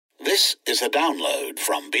This is a download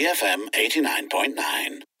from BFM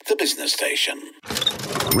 89.9, the business station.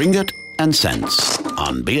 Ringgit and Cents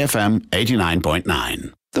on BFM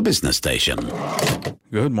 89.9, the business station.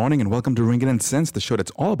 Good morning and welcome to Ringgit and Cents, the show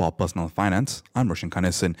that's all about personal finance. I'm Roshan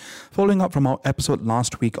Kanesan. Following up from our episode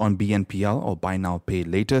last week on BNPL, or Buy Now Pay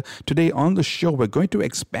Later, today on the show we're going to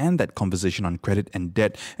expand that conversation on credit and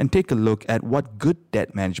debt and take a look at what good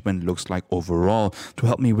debt management looks like overall. To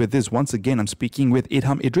help me with this, once again, I'm speaking with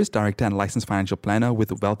Idham Idris, Director and Licensed Financial Planner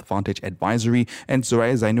with Wealth Vantage Advisory, and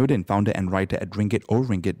Soraya Zainuddin, Founder and Writer at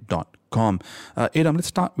ringgit.com. Idham, let's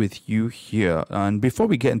start with you here. And before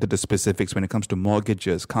we get into the specifics when it comes to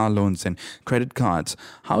mortgages, car loans, and credit cards,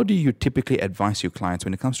 how do you typically advise your clients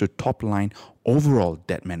when it comes to top-line overall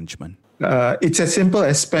debt management? It's as simple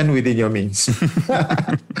as spend within your means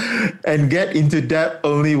and get into debt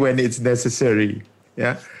only when it's necessary.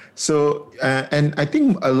 Yeah. So, and I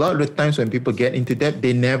think a lot of the times when people get into debt,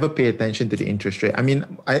 they never pay attention to the interest rate. I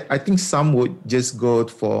mean, I think some would just go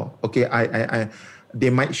for, okay, they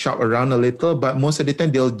might shop around a little, but most of the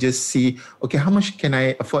time they'll just see, okay, how much can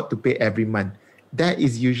I afford to pay every month? That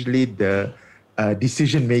is usually the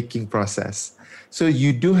decision-making process. So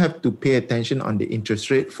you do have to pay attention on the interest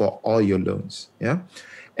rate for all your loans. Yeah.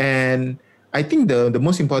 And I think the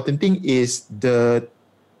most important thing is the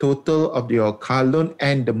total of your car loan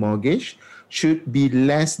and the mortgage should be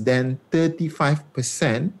less than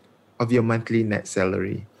 35% of your monthly net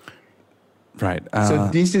salary. Right. So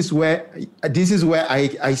this is where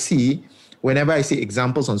I see, whenever I see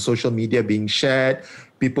examples on social media being shared,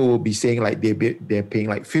 people will be saying like they're paying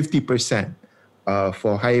like 50%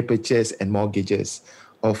 for hire purchase and mortgages,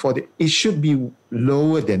 or it should be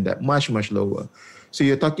lower than that, much lower. So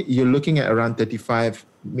you're looking at around 35,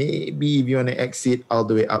 maybe if you want to exceed all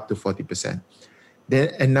the way up to 40%.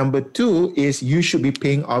 Then, and number two is you should be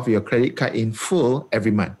paying off your credit card in full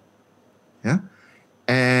every month. Yeah.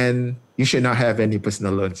 And you should not have any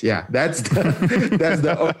personal loans. Yeah, that's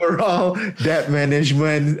the overall debt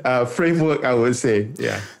management framework, I would say.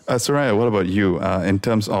 Yeah. Soraya, what about you in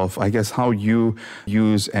terms of, I guess, how you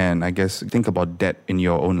use and, I guess, think about debt in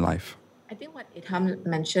your own life? I think what Idham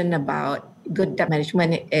mentioned about good debt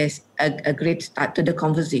management is a great start to the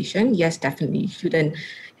conversation. Yes, definitely.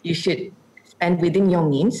 You should spend within your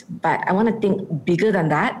means, but I want to think bigger than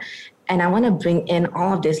that. And I want to bring in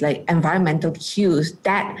all of this like environmental cues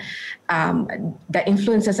that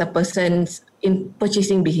influences a person's in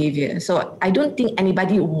purchasing behavior. So I don't think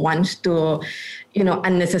anybody wants to,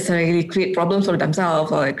 unnecessarily create problems for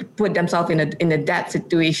themselves or like put themselves in a debt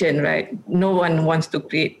situation, right? No one wants to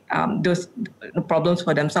create those problems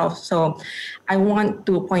for themselves. So I want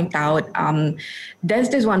to point out, there's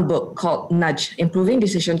this one book called Nudge: Improving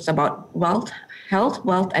Decisions About Health,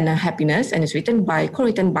 Wealth, and Happiness, and it's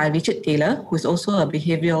co-written by Richard Taylor, who is also a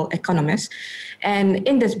behavioral economist. And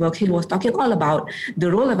in this book, he was talking all about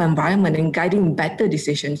the role of environment in guiding better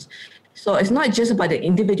decisions. So it's not just about the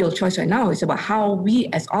individual choice right now, it's about how we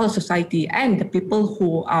as all society and the people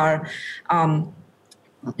who are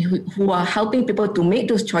helping people to make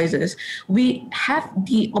those choices, we have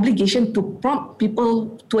the obligation to prompt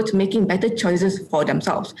people towards making better choices for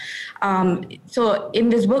themselves. So in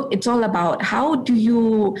this book, it's all about how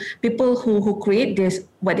do people who create this,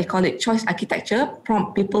 what they call it, choice architecture,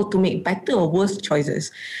 prompt people to make better or worse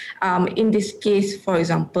choices. In this case, for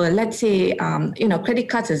example, let's say, credit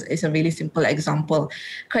cards is a really simple example.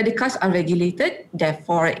 Credit cards are regulated,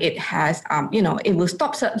 therefore it has, it will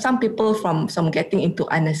stop some people from getting into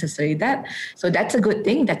unnecessary debt. So that's a good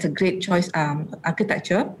thing. That's a great choice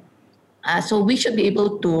architecture. So we should be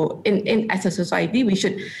able to, as a society, we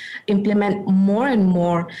should implement more and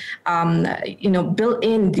more,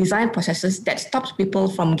 built-in design processes that stops people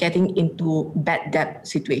from getting into bad debt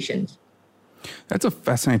situations. That's a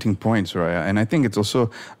fascinating point, Soraya, and I think it's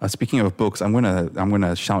also speaking of books. I'm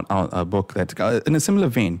gonna shout out a book that's in a similar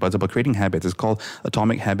vein, but it's about creating habits. It's called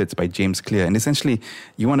Atomic Habits by James Clear, and essentially,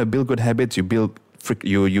 you want to build good habits. You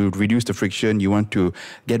reduce the friction. You want to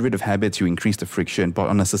get rid of habits. You increase the friction. But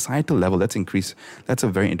on a societal level, that's a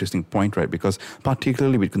very interesting point, right? Because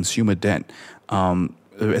particularly with consumer debt,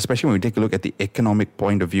 especially when we take a look at the economic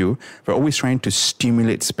point of view, we're always trying to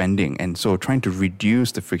stimulate spending, and so trying to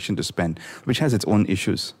reduce the friction to spend, which has its own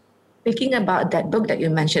issues. Speaking about that book that you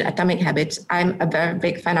mentioned, Atomic Habits, I'm a very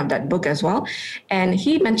big fan of that book as well. And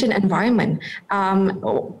he mentioned environment.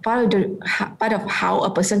 Part of how a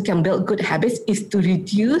person can build good habits is to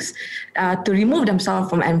remove themselves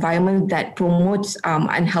from environment that promotes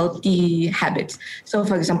unhealthy habits. So,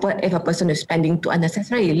 for example, if a person is spending too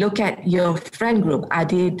unnecessarily, look at your friend group. Are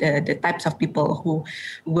they the types of people who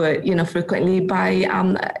would, frequently buy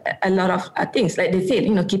a lot of things? Like they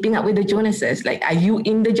said, keeping up with the Jonases. Like, are you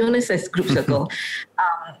in the Jonases group circle?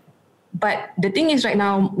 But the thing is, right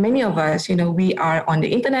now, many of us, we are on the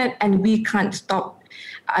internet and we can't stop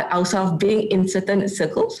ourselves being in certain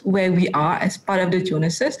circles where we are as part of the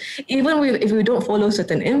Jonases. Even if we don't follow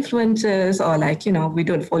certain influencers or we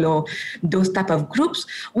don't follow those type of groups,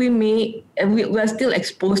 we're still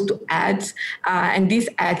exposed to ads, and these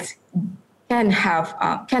ads can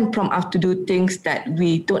prompt us to do things that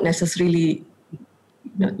we don't necessarily.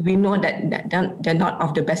 We know that they're not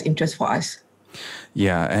of the best interest for us.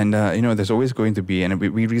 Yeah, and there's always going to be, and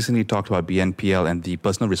we recently talked about BNPL and the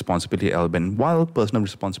personal responsibility element. While personal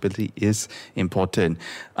responsibility is important,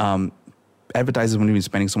 advertisers wouldn't be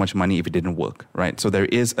spending so much money if it didn't work, right? So there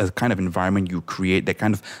is a kind of environment you create that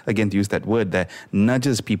kind of, again, to use that word, that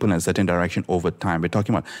nudges people in a certain direction over time. We're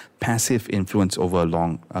talking about passive influence over a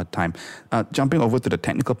long time. Jumping over to the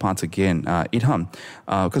technical parts again, Idham,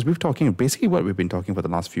 because we've talking basically what we've been talking for the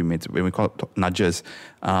last few minutes when we call it nudges,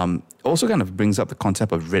 also kind of brings up the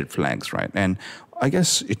concept of red flags, right? And I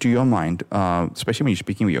guess to your mind, especially when you're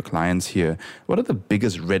speaking with your clients here, what are the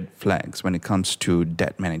biggest red flags when it comes to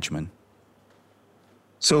debt management?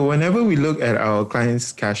 So whenever we look at our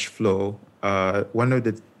clients' cash flow, one of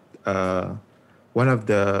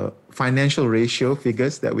the financial ratio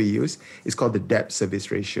figures that we use is called the debt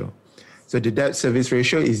service ratio. So the debt service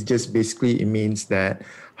ratio is just basically, it means that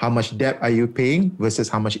how much debt are you paying versus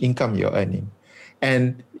how much income you're earning.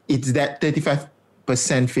 And it's that 35%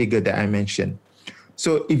 figure that I mentioned.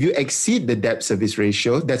 So if you exceed the debt service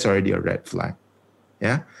ratio, that's already a red flag.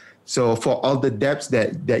 Yeah. So for all the debts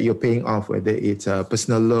that you're paying off, whether it's a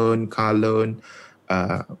personal loan, car loan,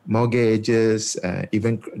 mortgages,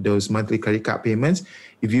 even those monthly credit card payments,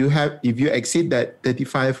 if you exceed that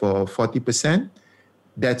 35 or 40%,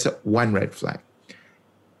 that's one red flag.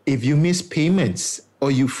 If you miss payments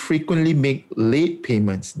or you frequently make late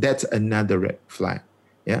payments, that's another red flag.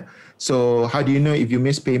 Yeah. So how do you know if you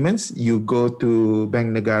miss payments? You go to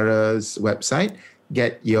Bank Negara's website,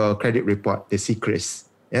 get your credit report, the CRIS.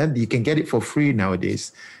 Yeah, you can get it for free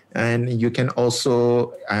nowadays. And you can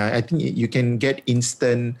also, I think you can get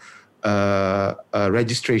instant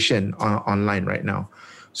registration online right now.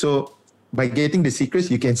 So by getting the CRIS,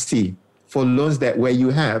 you can see for loans where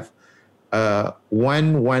you have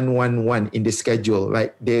 1111 in the schedule,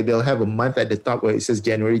 like they'll have a month at the top where it says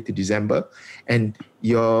January to December, and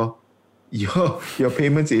your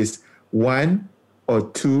payments is 1 or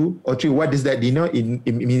 2 or 3. What does that denote?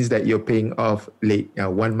 It means that you're paying off late,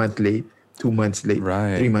 1 month late, 2 months late,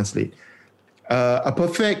 right. 3 months late. A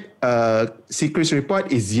perfect CRIS report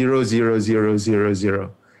is 00000.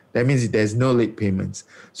 That means there's no late payments.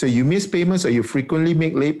 So you miss payments or you frequently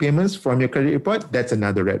make late payments from your credit report, that's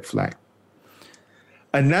another red flag.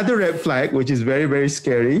 Another red flag, which is very, very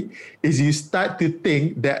scary, is you start to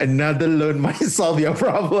think that another loan might solve your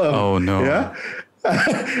problem. Oh, no. Yeah?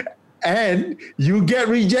 And you get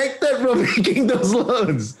rejected from making those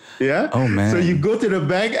loans. Yeah. Oh, man. So you go to the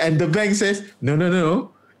bank and the bank says,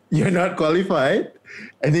 no, you're not qualified.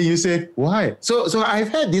 And then you say, why? So I've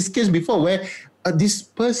had this case before where this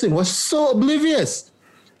person was so oblivious.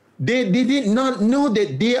 They did not know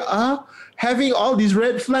that they are having all these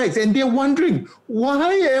red flags, and they're wondering,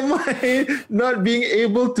 why am I not being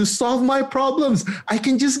able to solve my problems? I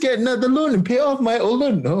can just get another loan and pay off my old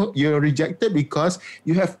loan. No, you're rejected because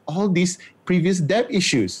you have all these previous debt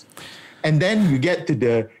issues. And then you get to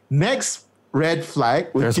the next red flag,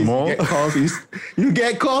 which you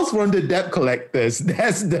get calls from the debt collectors.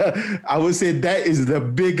 I would say that is the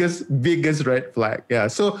biggest red flag. Yeah.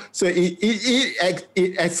 So it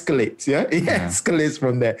escalates. Yeah. It escalates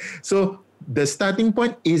from there. So the starting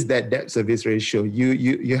point is that debt service ratio.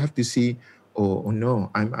 You have to see, oh no,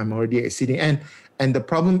 I'm already exceeding. And the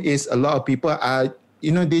problem is a lot of people are,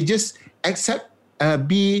 they just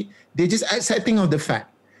accepting of the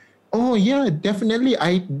fact. Oh yeah, definitely.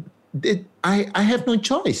 I have no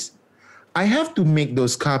choice. I have to make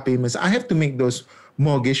those car payments. I have to make those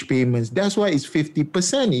mortgage payments. That's why it's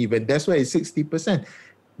 50% even. That's why it's 60%.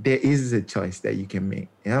 There is a choice that you can make.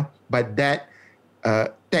 Yeah. But that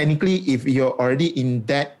technically, if you're already in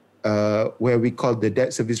debt, where we call the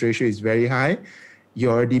debt service ratio is very high, you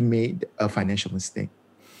already made a financial mistake.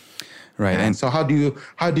 Right. And so how do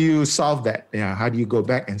you solve that? Yeah. How do you go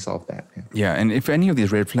back and solve that? Yeah. And if any of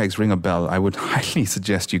these red flags ring a bell, I would highly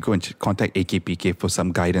suggest you go and contact AKPK for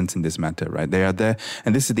some guidance in this matter, right? They are there.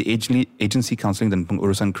 And this is the Agency Counselling dan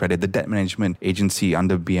Pengurusan Kredit, the debt management agency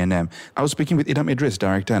under BNM. I was speaking with Idham Idris,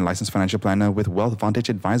 Director and Licensed Financial Planner with Wealth Vantage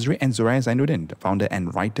Advisory, and Zoraya Zainuddin, founder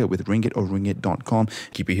and writer with ringgit.com.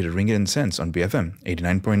 Keep it here to Ringgit and Cents on BFM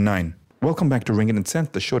 89.9. Welcome back to Ringgit and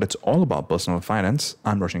Cents, the show that's all about personal finance.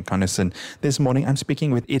 I'm Roshan Kanesan. This morning, I'm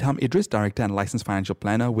speaking with Idham Idris, Director and Licensed Financial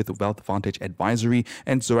Planner with Wealth Vantage Advisory,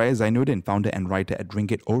 and Zoraya Zainuddin, founder and writer at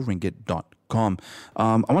ringgit.com.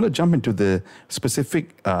 I want to jump into the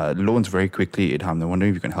specific loans very quickly, Idham. I wonder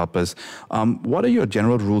if you can help us. What are your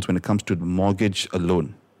general rules when it comes to the mortgage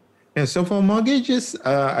loan? Yeah, so for mortgages,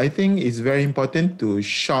 I think it's very important to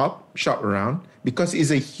shop around because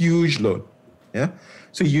it's a huge loan. Yeah.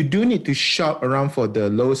 So you do need to shop around for the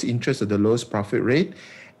lowest interest or the lowest profit rate.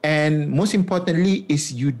 And most importantly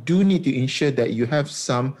is you do need to ensure that you have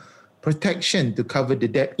some protection to cover the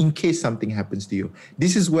debt in case something happens to you.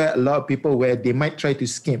 This is where a lot of people, where they might try to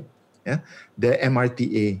skim the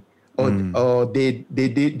MRTA or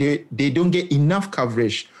they don't get enough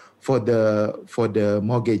coverage for the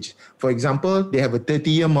mortgage. For example, they have a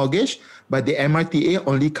 30-year mortgage, but the MRTA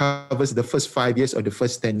only covers the first 5 years or the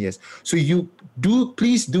first 10 years. So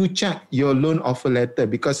please do check your loan offer letter,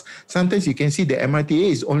 because sometimes you can see the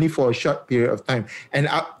MRTA is only for a short period of time. And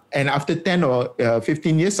after 10 or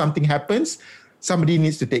 15 years, something happens, somebody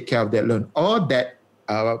needs to take care of that loan, or that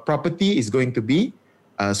property is going to be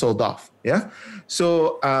sold off. Yeah.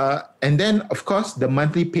 So, and then of course, the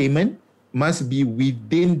monthly payment must be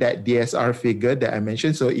within that DSR figure that I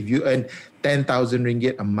mentioned. So if you earn 10,000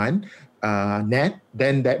 ringgit a month net,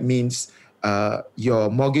 then that means your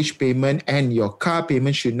mortgage payment and your car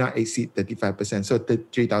payment should not exceed 35%, so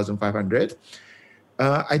 3,500.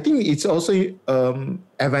 I think it's also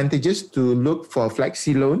advantageous to look for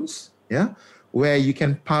flexi loans, where you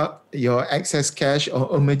can park your excess cash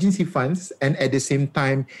or emergency funds and at the same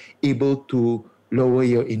time able to lower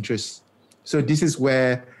your interest. So this is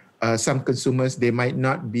where some consumers, they might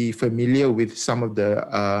not be familiar with some of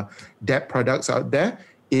the debt products out there,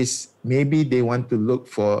 is maybe they want to look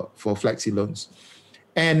for flexi loans.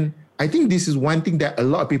 And I think this is one thing that a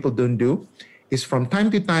lot of people don't do, is from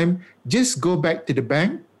time to time, just go back to the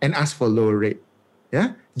bank and ask for a lower rate.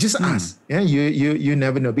 Yeah, just ask. Yeah, you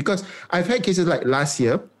never know. Because I've had cases like last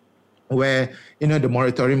year where, the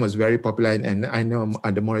moratorium was very popular, and I know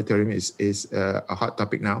the moratorium is a hot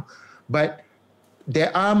topic now. But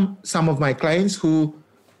there are some of my clients who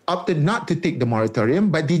opted not to take the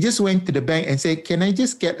moratorium, but they just went to the bank and said, can I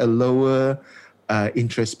just get a lower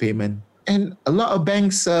interest payment? And a lot of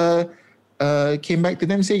banks came back to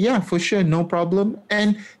them and said, yeah, for sure, no problem.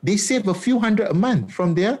 And they save a few hundred a month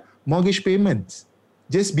from their mortgage payments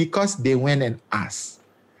just because they went and asked.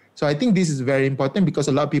 So I think this is very important, because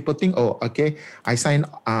a lot of people think, oh, okay, I signed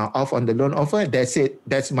off on the loan offer, that's it,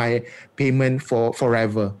 that's my payment for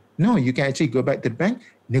forever. No, you can actually go back to the bank,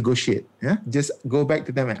 negotiate. Yeah, just go back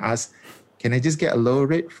to them and ask, can I just get a lower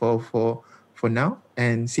rate for now,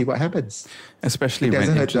 and see what happens. Especially it doesn't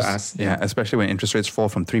when hurt to ask. Yeah, especially when interest rates fall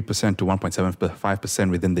from 3% to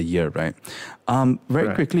 1.75% within the year, right?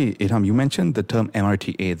 Very quickly, Idham, you mentioned the term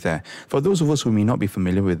MRTA there. For those of us who may not be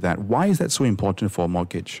familiar with that, why is that so important for a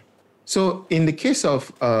mortgage? So in the case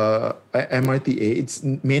of MRTA, it's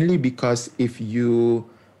mainly because if you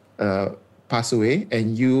pass away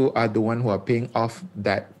and you are the one who are paying off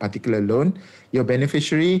that particular loan, your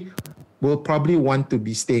beneficiary will probably want to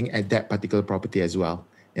be staying at that particular property as well.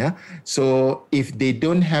 Yeah. So if they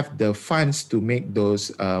don't have the funds to make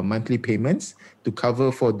those monthly payments to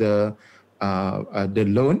cover for the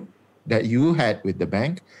loan that you had with the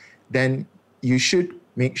bank, then you should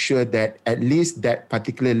make sure that at least that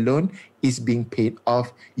particular loan is being paid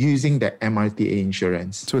off using the MRTA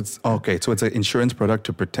insurance. So it's okay. So it's an insurance product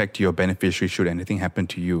to protect your beneficiary should anything happen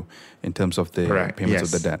to you in terms of the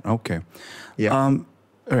payments of the debt. Okay. Yeah.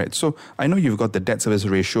 All right. So I know you've got the debt service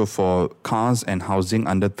ratio for cars and housing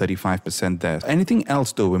under 35% there. Anything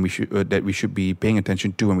else though when we should that we should be paying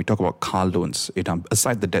attention to when we talk about car loans,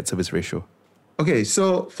 aside the debt service ratio? Okay,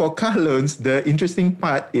 so for car loans, the interesting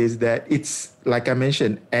part is that it's, like I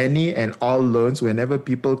mentioned, any and all loans. Whenever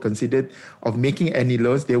people consider of making any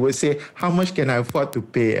loans, they will say, how much can I afford to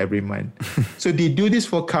pay every month? So they do this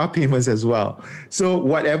for car payments as well. So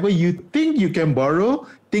whatever you think you can borrow,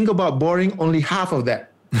 think about borrowing only half of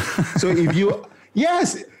that. So if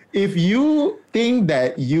you think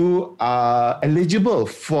that you are eligible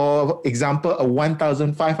for example, a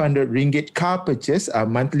 1,500 ringgit car purchase, a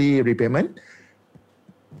monthly repayment,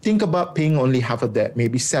 think about paying only half of that,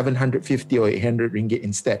 maybe 750 or 800 ringgit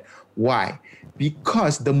instead. Why?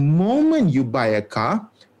 Because the moment you buy a car,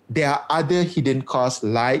 there are other hidden costs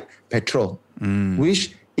like petrol,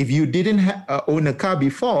 which if you didn't own a car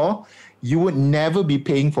before, you would never be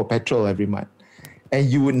paying for petrol every month. And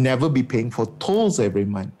you would never be paying for tolls every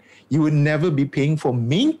month. You would never be paying for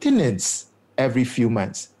maintenance every few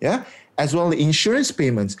months, yeah? As well as insurance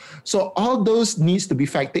payments. So all those needs to be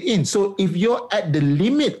factored in. So if you're at the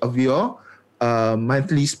limit of your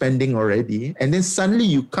monthly spending already, and then suddenly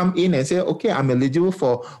you come in and say, okay, I'm eligible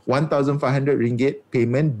for 1,500 ringgit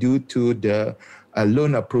payment due to the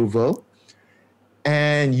loan approval,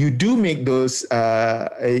 and you do make those,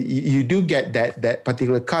 you do get that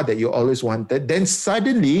particular car that you always wanted, then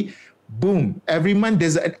suddenly, boom, every month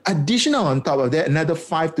there's an additional on top of that, another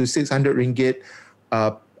 500 to 600 ringgit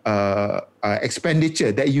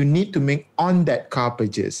expenditure that you need to make on that car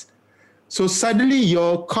purchase. So suddenly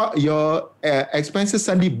your expenses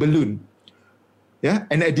suddenly balloon. Yeah,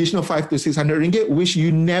 an additional 500 to 600 ringgit, which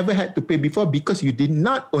you never had to pay before because you did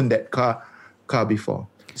not own that car before.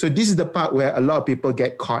 So this is the part where a lot of people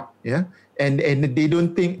get caught, yeah, and they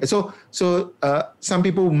don't think. So some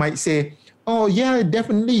people might say, oh yeah,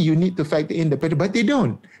 definitely you need to factor in the petrol, but they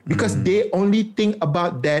don't, because they only think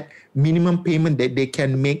about that minimum payment that they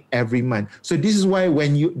can make every month. So this is why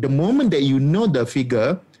the moment that you know the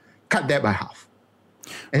figure, cut that by half.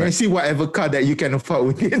 And then see whatever car that you can afford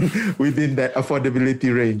within that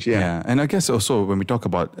affordability range. Yeah. And I guess also when we talk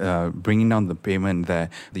about bringing down the payment there,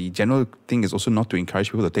 the general thing is also not to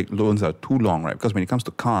encourage people to take loans that are too long, right? Because when it comes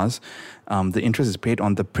to cars, the interest is paid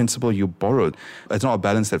on the principal you borrowed. It's not a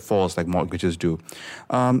balance that falls like mortgages do.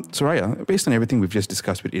 Soraya, based on everything we've just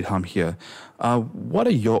discussed with Idham here, what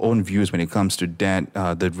are your own views when it comes to debt,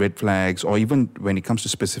 the red flags, or even when it comes to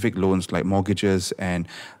specific loans like mortgages and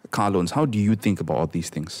car loans? How do you think about all these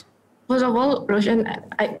things? First of all, Roshan,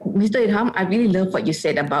 Mr. Idham, I really love what you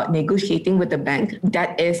said about negotiating with the bank.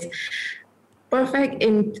 That is perfect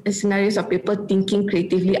in scenarios of people thinking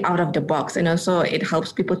creatively out of the box, and also it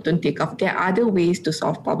helps people to think of there are other ways to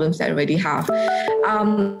solve problems that already have.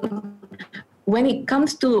 When it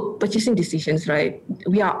comes to purchasing decisions, right,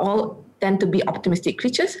 we are all tend to be optimistic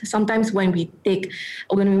creatures. Sometimes when we make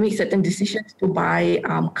certain decisions to buy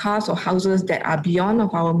cars or houses that are beyond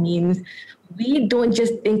of our means, we don't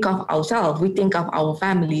just think of ourselves, we think of our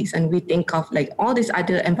families, and we think of like all these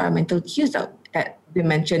other environmental cues that we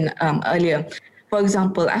mentioned earlier. For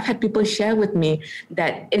example, I've had people share with me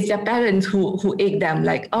that it's their parents who egg them,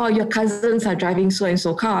 like, oh, your cousins are driving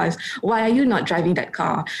so-and-so cars. Why are you not driving that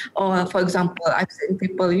car? Or, for example, I've seen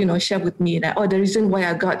people, share with me that, oh, the reason why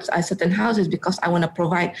I got a certain house is because I want to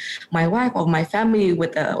provide my wife or my family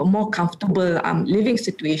with a more comfortable living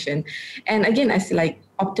situation. And again, as like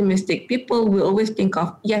optimistic people will always think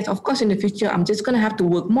of, yes, of course, in the future, I'm just going to have to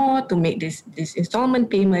work more to make these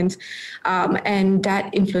installment payments. And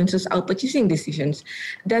that influences our purchasing decisions.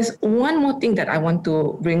 There's one more thing that I want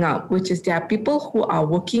to bring up, which is there are people who are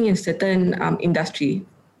working in certain industry,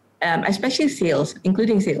 especially sales,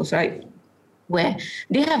 including sales, right? Where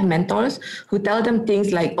they have mentors who tell them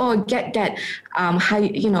things like, oh, get that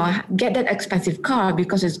get that expensive car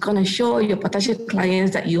because it's going to show your potential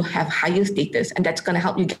clients that you have higher status, and that's going to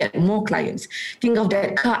help you get more clients. Think of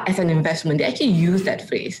that car as an investment. They actually use that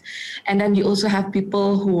phrase. And then you also have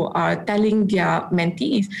people who are telling their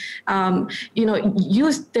mentees,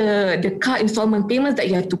 use the car installment payments that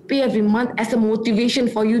you have to pay every month as a motivation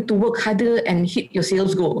for you to work harder and hit your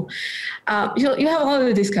sales goal. You have all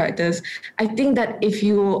of these characters. I think that if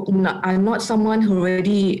you are not someone who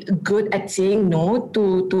already good at saying no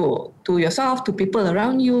to yourself, to people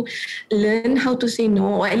around you, learn how to say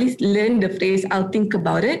no, or at least learn the phrase, I'll think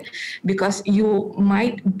about it, because you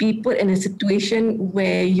might be put in a situation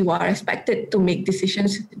where you are expected to make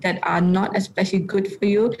decisions that are not especially good for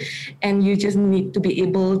you, and you just need to be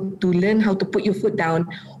able to learn how to put your foot down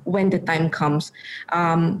when the time comes.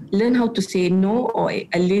 Learn how to say no, or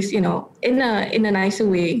at least, in a nicer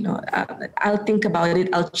way. I'll think about it.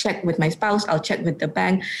 I'll check with my spouse. I'll check with the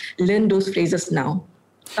bank. Learn those phrases now.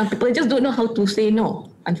 Some people just don't know how to say no,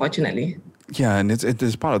 unfortunately. Yeah, and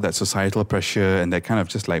it's part of that societal pressure and that kind of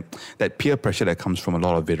just like that peer pressure that comes from a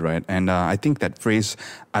lot of it, right? And I think that phrase,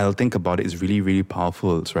 I'll think about it, is really, really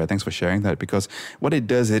powerful. So, thanks for sharing that, because what it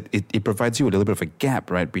does, it provides you a little bit of a gap,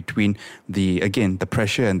 right, between the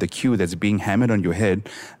pressure and the cue that's being hammered on your head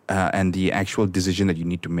and the actual decision that you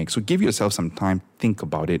need to make. So give yourself some time, think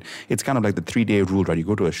about it. It's kind of like the 3-day rule, right? You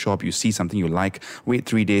go to a shop, you see something you like, wait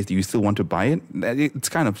 3 days, do you still want to buy it?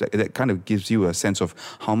 That kind of gives you a sense of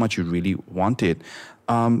how much you really want it.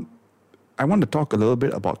 I want to talk a little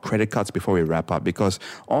bit about credit cards before we wrap up, because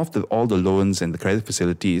of all the loans and the credit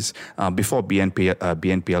facilities before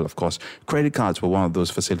BNPL, of course, credit cards were one of those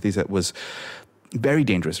facilities that was very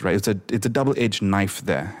dangerous, right? It's a double-edged knife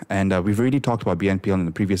there. And we've already talked about BNPL in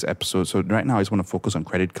the previous episode. So right now I just want to focus on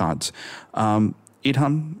credit cards.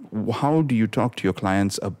 Idham, how do you talk to your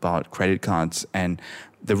clients about credit cards and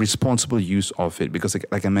the responsible use of it? Because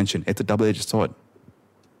like I mentioned, it's a double-edged sword.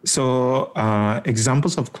 So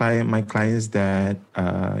examples of my clients that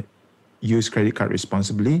use credit card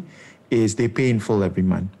responsibly is they pay in full every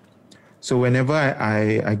month. So whenever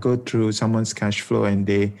I go through someone's cash flow and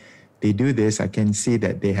they do this, I can see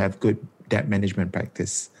that they have good debt management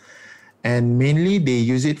practice. And mainly they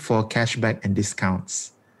use it for cashback and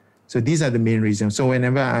discounts. So these are the main reasons. So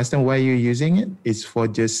whenever I ask them why you're using it, it's for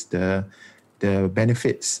just the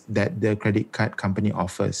benefits that the credit card company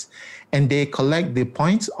offers. And they collect the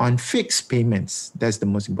points on fixed payments. That's the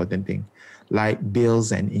most important thing, like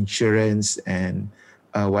bills and insurance and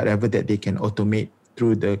whatever that they can automate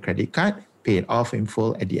through the credit card, pay it off in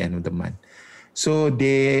full at the end of the month. So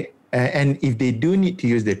they, and if they do need to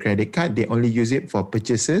use the credit card, they only use it for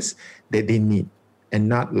purchases that they need and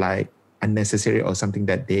not like unnecessary or something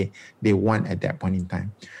that they want at that point in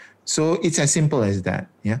time. So it's as simple as that,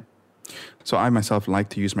 yeah. So I myself like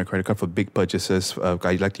to use my credit card for big purchases.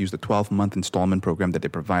 I like to use the 12-month installment program that they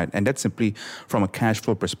provide. And that's simply from a cash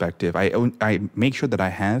flow perspective. I make sure that I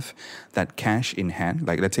have that cash in hand.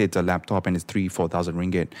 Like let's say it's a laptop and it's 3,000-4,000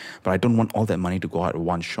 ringgit. But I don't want all that money to go out at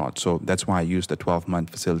one shot. So that's why I use the 12-month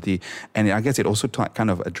facility. And I guess it also kind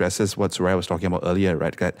of addresses what Soraya was talking about earlier,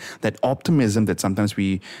 right? That optimism that sometimes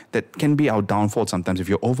that can be our downfall sometimes if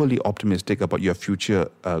you're overly optimistic about your future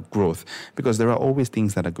growth. Because there are always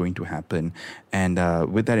things that are going to happen. And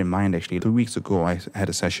with that in mind, actually, 2 weeks ago, I had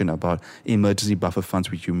a session about emergency buffer funds,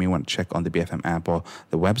 which you may want to check on the BFM app or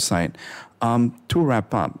the website. To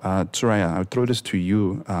wrap up, Soraya, I'll throw this to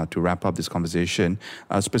you to wrap up this conversation.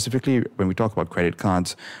 Specifically, when we talk about credit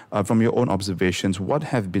cards, from your own observations, what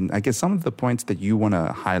have been, I guess, some of the points that you want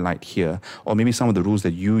to highlight here, or maybe some of the rules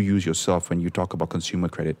that you use yourself when you talk about consumer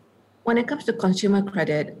credit? When it comes to consumer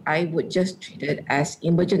credit, I would just treat it as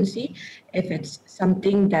emergency. If it's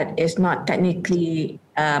something that is not technically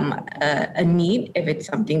a need, if it's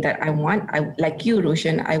something that I want, like you,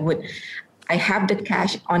 Roshan, I have the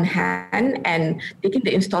cash on hand, and taking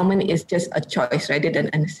the installment is just a choice rather than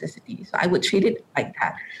a necessity. So I would treat it like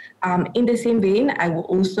that. In the same vein, I will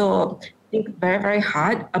also think very, very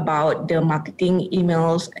hard about the marketing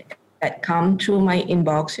emails that come through my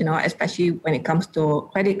inbox, especially when it comes to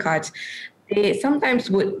credit cards. They sometimes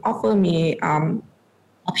would offer me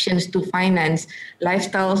options to finance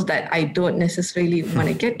lifestyles that I don't necessarily want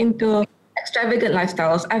to get into. Extravagant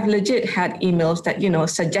lifestyles. I've legit had emails that,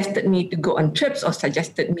 suggested me to go on trips or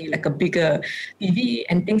suggested me like a bigger TV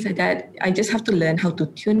and things like that. I just have to learn how to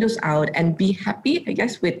tune those out and be happy, I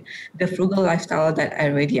guess, with the frugal lifestyle that I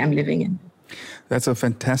already am living in. That's a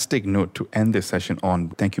fantastic note to end this session on.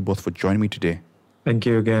 Thank you both for joining me today. Thank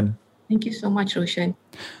you again. Thank you so much, Roshan.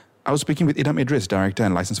 I was speaking with Idham Idris, Director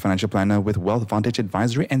and Licensed Financial Planner with Wealth Vantage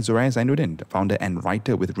Advisory, and Soraya Zainuddin, Founder and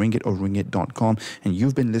Writer with ringgit.com. And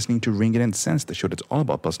you've been listening to Ringgit and Cents, the show that's all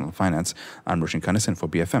about personal finance. I'm Roshan Kanasan for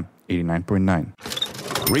BFM 89.9.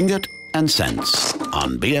 Ringgit and Cents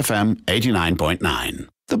on BFM 89.9,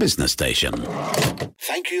 the business station.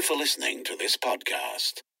 Thank you for listening to this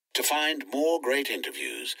podcast. To find more great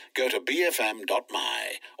interviews, go to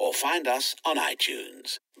bfm.my or find us on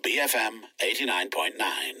iTunes. BFM 89.9,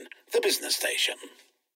 the business station.